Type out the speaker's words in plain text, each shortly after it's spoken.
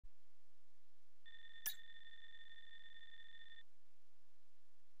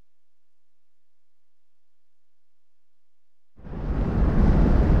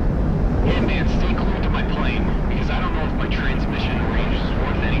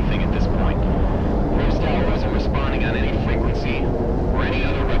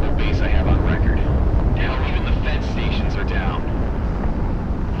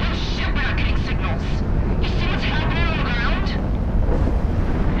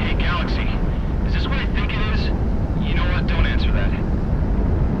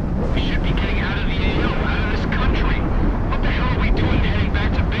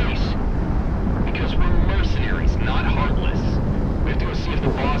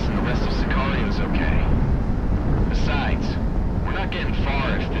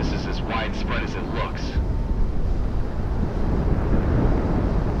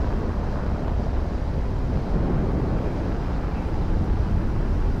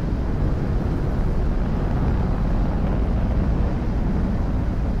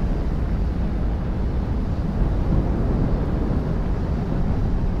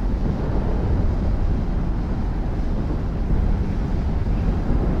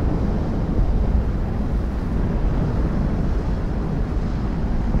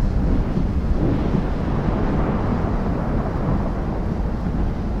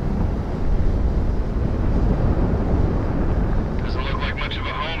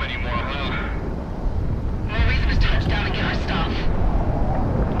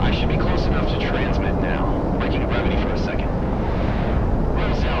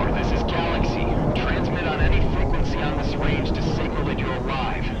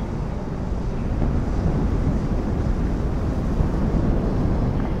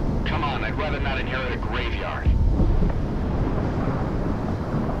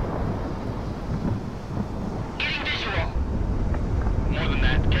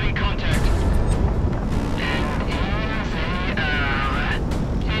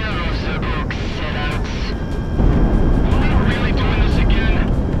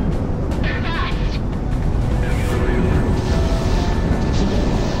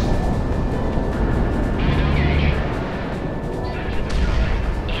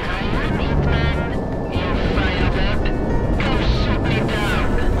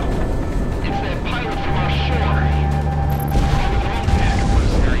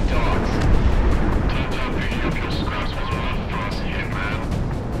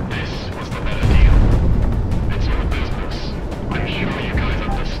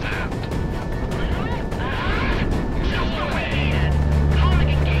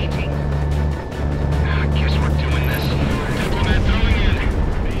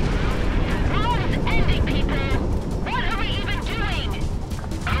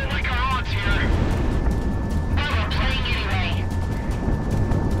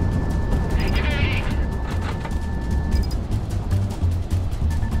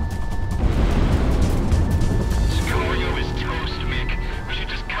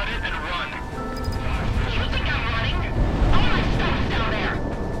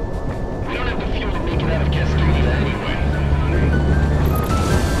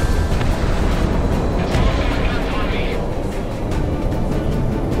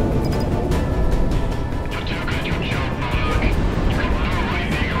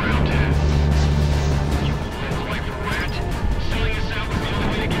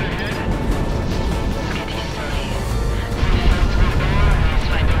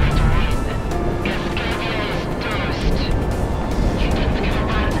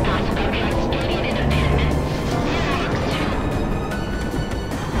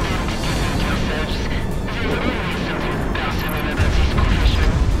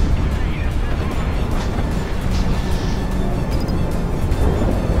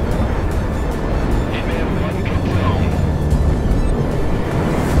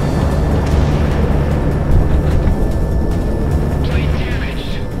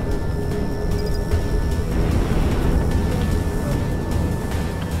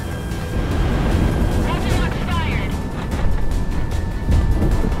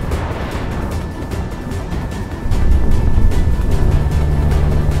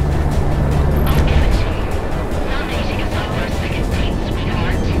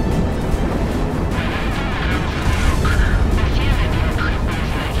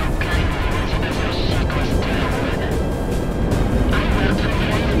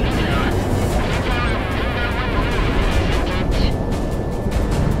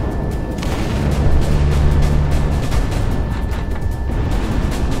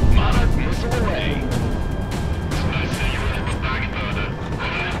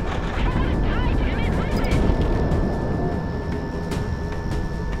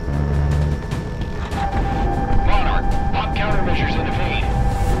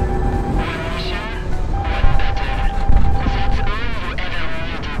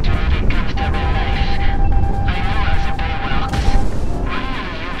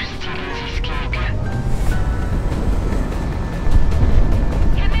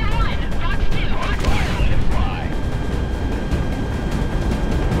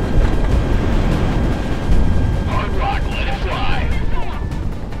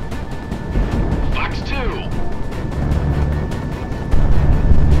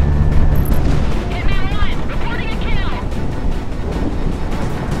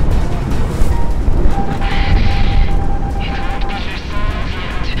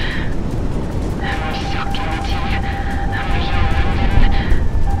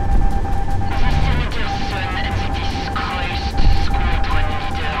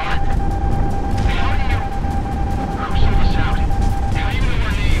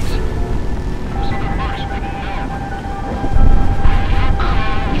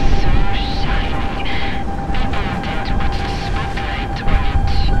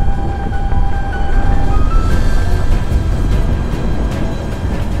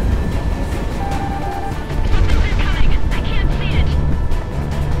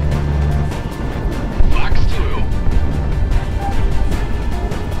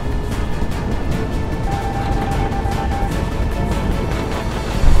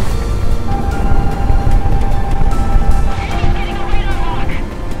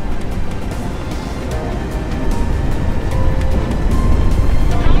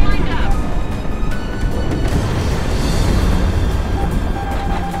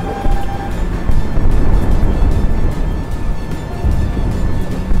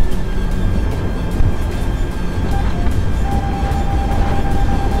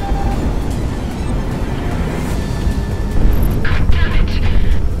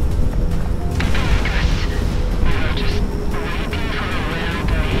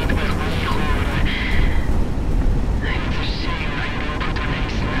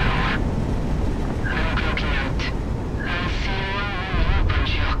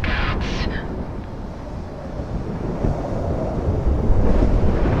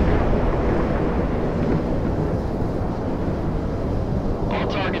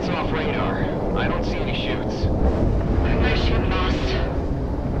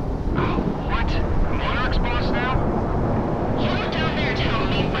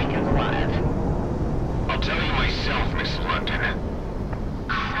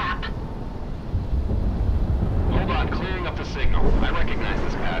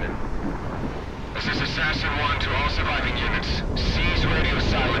Assassin 1 to all surviving units. Seize radio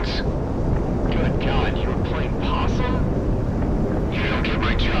silence. Good God, you were playing possum? You don't get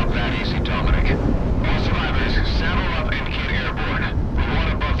my job that easy, Dominic. All survivors, saddle up and get airborne. We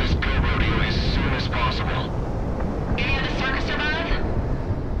want above this go rodeo as soon as possible. Any of the circus survive?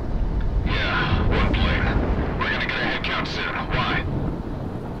 Yeah, one plane. We're gonna get a head count soon. Why?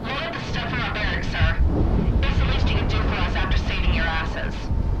 Load up the stuff from our barracks, sir. That's the least you can do for us after saving your asses.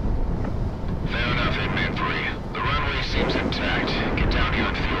 Fair enough, Hitman 3. The runway seems intact. Get down here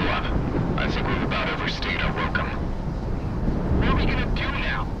and fuel up. I think we've about overstayed our welcome. What are we gonna do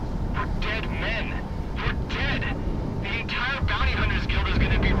now? We're dead men. We're dead. The entire Bounty Hunters Guild is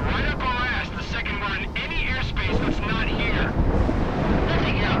gonna be right up our ass the second we're in any airspace that's not here. We'll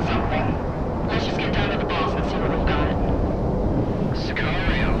figure out something. Let's just get down to the boss and see what we've got.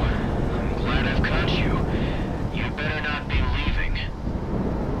 Sicario, I'm glad I've caught you. You better not be leaving.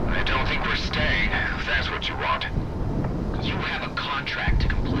 I don't think we're staying, if that's what you want. You have a contract to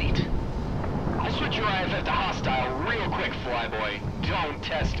complete. I'll switch your IFF to hostile real quick, flyboy. Don't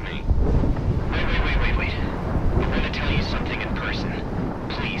test me. Wait. I'm gonna tell you something in person.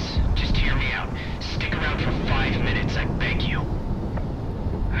 Please, just hear me out. Stick around for 5 minutes, I beg you.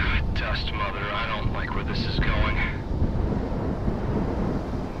 Dust Mother, I don't like where this is going.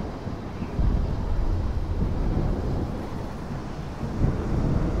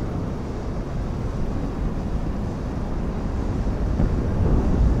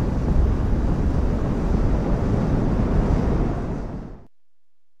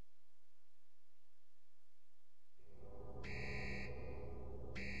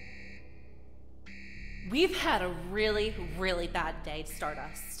 We've had a really, really bad day,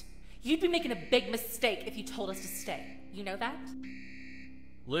 Stardust. You'd be making a big mistake if you told us to stay. You know that?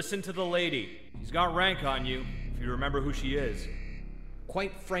 Listen to the lady. She's got rank on you, if you remember who she is.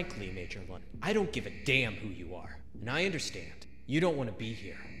 Quite frankly, Major Lund, I don't give a damn who you are. And I understand. You don't want to be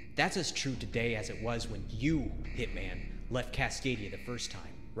here. That's as true today as it was when you, Hitman, left Cascadia the first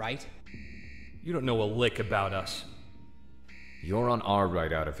time, right? You don't know a lick about us. You're on our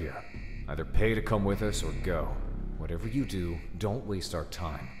ride out of here. Either pay to come with us or go. Whatever you do, don't waste our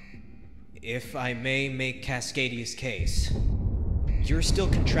time. If I may make Cascadia's case, you're still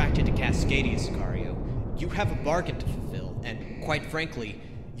contracted to Cascadia, Sicario. You have a bargain to fulfill, and quite frankly,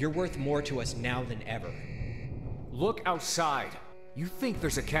 you're worth more to us now than ever. Look outside. You think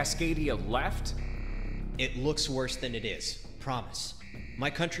there's a Cascadia left? It looks worse than it is, promise. My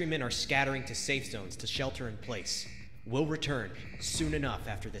countrymen are scattering to safe zones to shelter in place. We'll return soon enough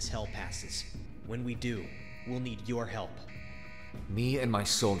after this hell passes. When we do, we'll need your help. Me and my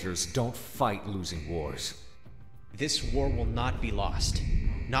soldiers don't fight losing wars. This war will not be lost.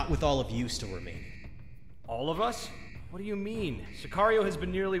 Not with all of you still remaining. All of us? What do you mean? Sicario has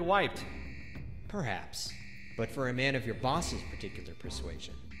been nearly wiped. Perhaps. But for a man of your boss's particular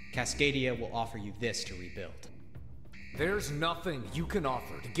persuasion, Cascadia will offer you this to rebuild. There's nothing you can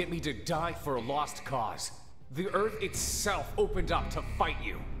offer to get me to die for a lost cause. The Earth itself opened up to fight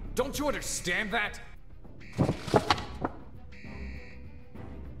you. Don't you understand that?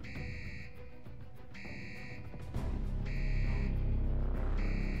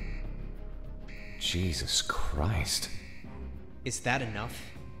 Jesus Christ. Is that enough?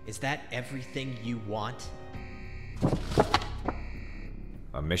 Is that everything you want?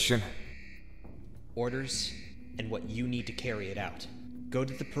 A mission? Orders, and what you need to carry it out. Go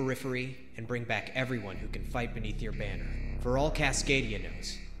to the periphery and bring back everyone who can fight beneath your banner. For all Cascadia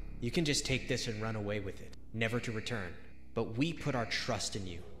knows, you can just take this and run away with it, never to return. But we put our trust in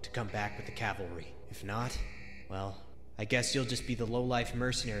you to come back with the cavalry. If not, well, I guess you'll just be the low-life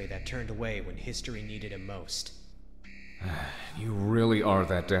mercenary that turned away when history needed him most. You really are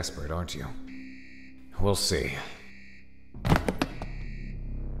that desperate, aren't you? We'll see.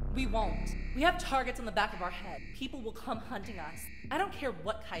 We won't. We have targets on the back of our head. People will come hunting us. I don't care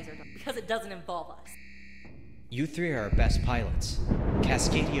what Kaiser does, because it doesn't involve us. You three are our best pilots.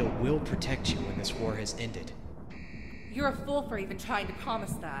 Cascadia will protect you when this war has ended. You're a fool for even trying to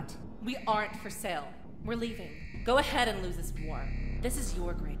promise that. We aren't for sale. We're leaving. Go ahead and lose this war. This is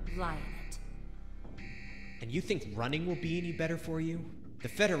your great lie in it. And you think running will be any better for you? The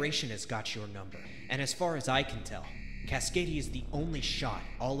Federation has got your number, and as far as I can tell, Cascadia is the only shot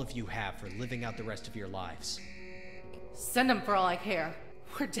all of you have for living out the rest of your lives. Send them for all I care.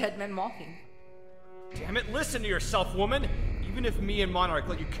 We're dead men walking. Damn it, listen to yourself, woman! Even if me and Monarch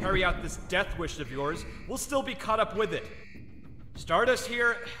let you carry out this death wish of yours, we'll still be caught up with it. Stardust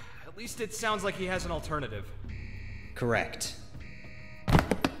here, at least it sounds like he has an alternative. Correct.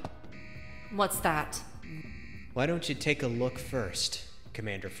 What's that? Why don't you take a look first,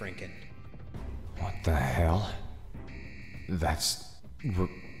 Commander Franken? What the hell?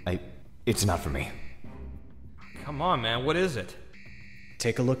 It's not for me. Come on, man, what is it?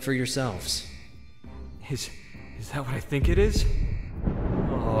 Take a look for yourselves. Is that what I think it is?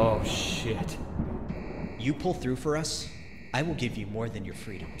 Oh, shit. You pull through for us, I will give you more than your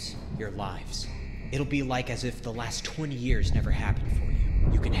freedoms, your lives. It'll be like as if the last 20 years never happened for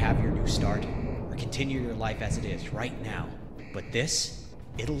you. You can have your new start, or continue your life as it is right now. But this,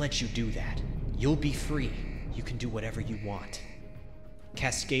 it'll let you do that. You'll be free. You can do whatever you want.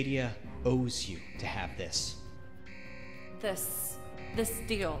 Cascadia owes you to have this. This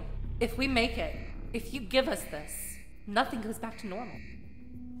deal. If we make it, if you give us this, nothing goes back to normal.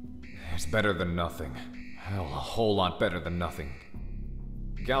 It's better than nothing. Hell, a whole lot better than nothing.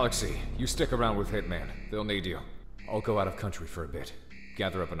 Galaxy, you stick around with Hitman. They'll need you. I'll go out of country for a bit.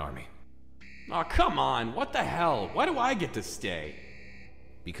 Gather up an army. Oh, come on. What the hell? Why do I get to stay?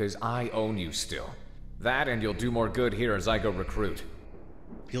 Because I own you still. That and you'll do more good here as I go recruit.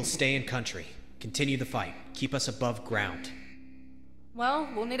 You'll stay in country. Continue the fight. Keep us above ground. Well,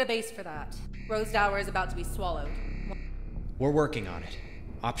 we'll need a base for that. Rosedower is about to be swallowed. We're working on it.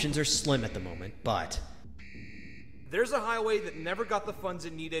 Options are slim at the moment, but... There's a highway that never got the funds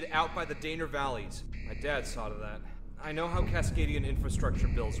it needed out by the Daner Valleys. My dad saw to that. I know how Cascadian infrastructure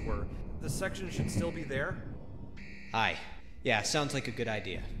bills were. The section should still be there? Aye. Yeah, sounds like a good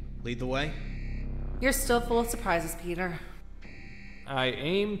idea. Lead the way? You're still full of surprises, Peter. I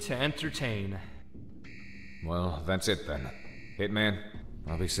aim to entertain. Well, that's it then. Hitman,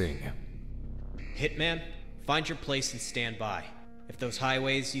 I'll be seeing you. Hitman, find your place and stand by. If those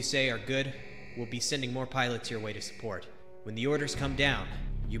highways you say are good, we'll be sending more pilots your way to support. When the orders come down,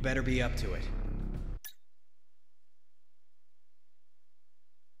 you better be up to it.